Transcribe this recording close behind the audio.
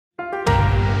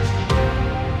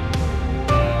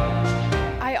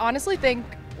honestly think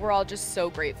we're all just so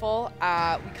grateful.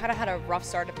 We kind of had a rough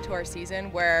start to our season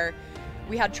where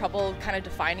we had trouble kind of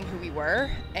defining who we were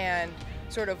and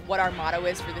sort of what our motto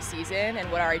is for the season and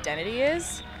what our identity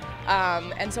is.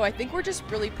 And so I think we're just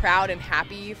really proud and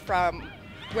happy from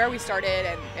where we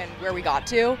started and where we got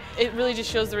to. It really just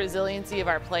shows the resiliency of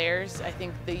our players. I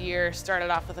think the year started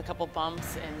off with a couple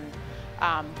bumps,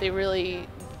 and they really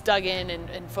dug in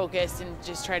and focused and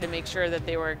just tried to make sure that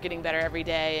they were getting better every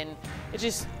day, and it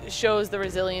just shows the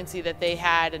resiliency that they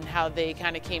had and how they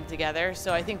kind of came together.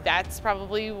 So I think that's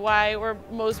probably why we're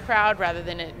most proud, rather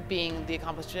than it being the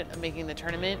accomplishment of making the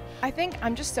tournament. I think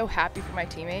I'm just so happy for my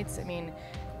teammates. I mean,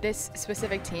 this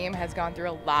specific team has gone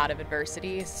through a lot of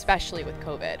adversity, especially with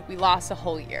COVID. We lost a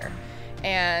whole year,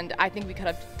 and I think we could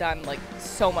have done like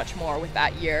so much more with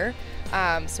that year.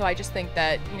 So I just think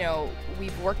that, you know,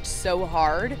 we've worked so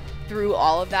hard through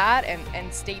all of that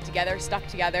and stayed together, stuck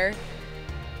together.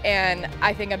 And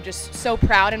I think I'm just so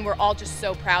proud, and we're all just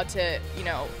so proud to, you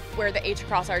know, wear the H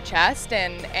across our chest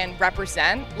and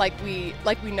represent like we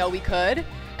know we could.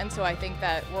 And so I think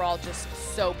that we're all just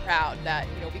so proud that,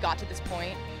 you know, we got to this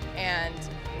point and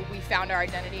we found our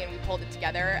identity and we pulled it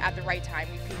together at the right time.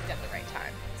 We peaked at the right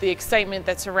time. The excitement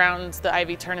that surrounds the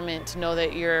Ivy tournament, to know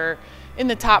that you're in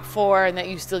the top 4 and that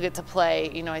you still get to play,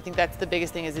 you know, I think that's the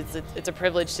biggest thing. Is it's a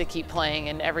privilege to keep playing,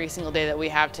 and every single day that we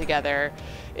have together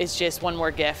is just one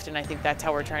more gift, and I think that's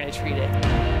how we're trying to treat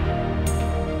it.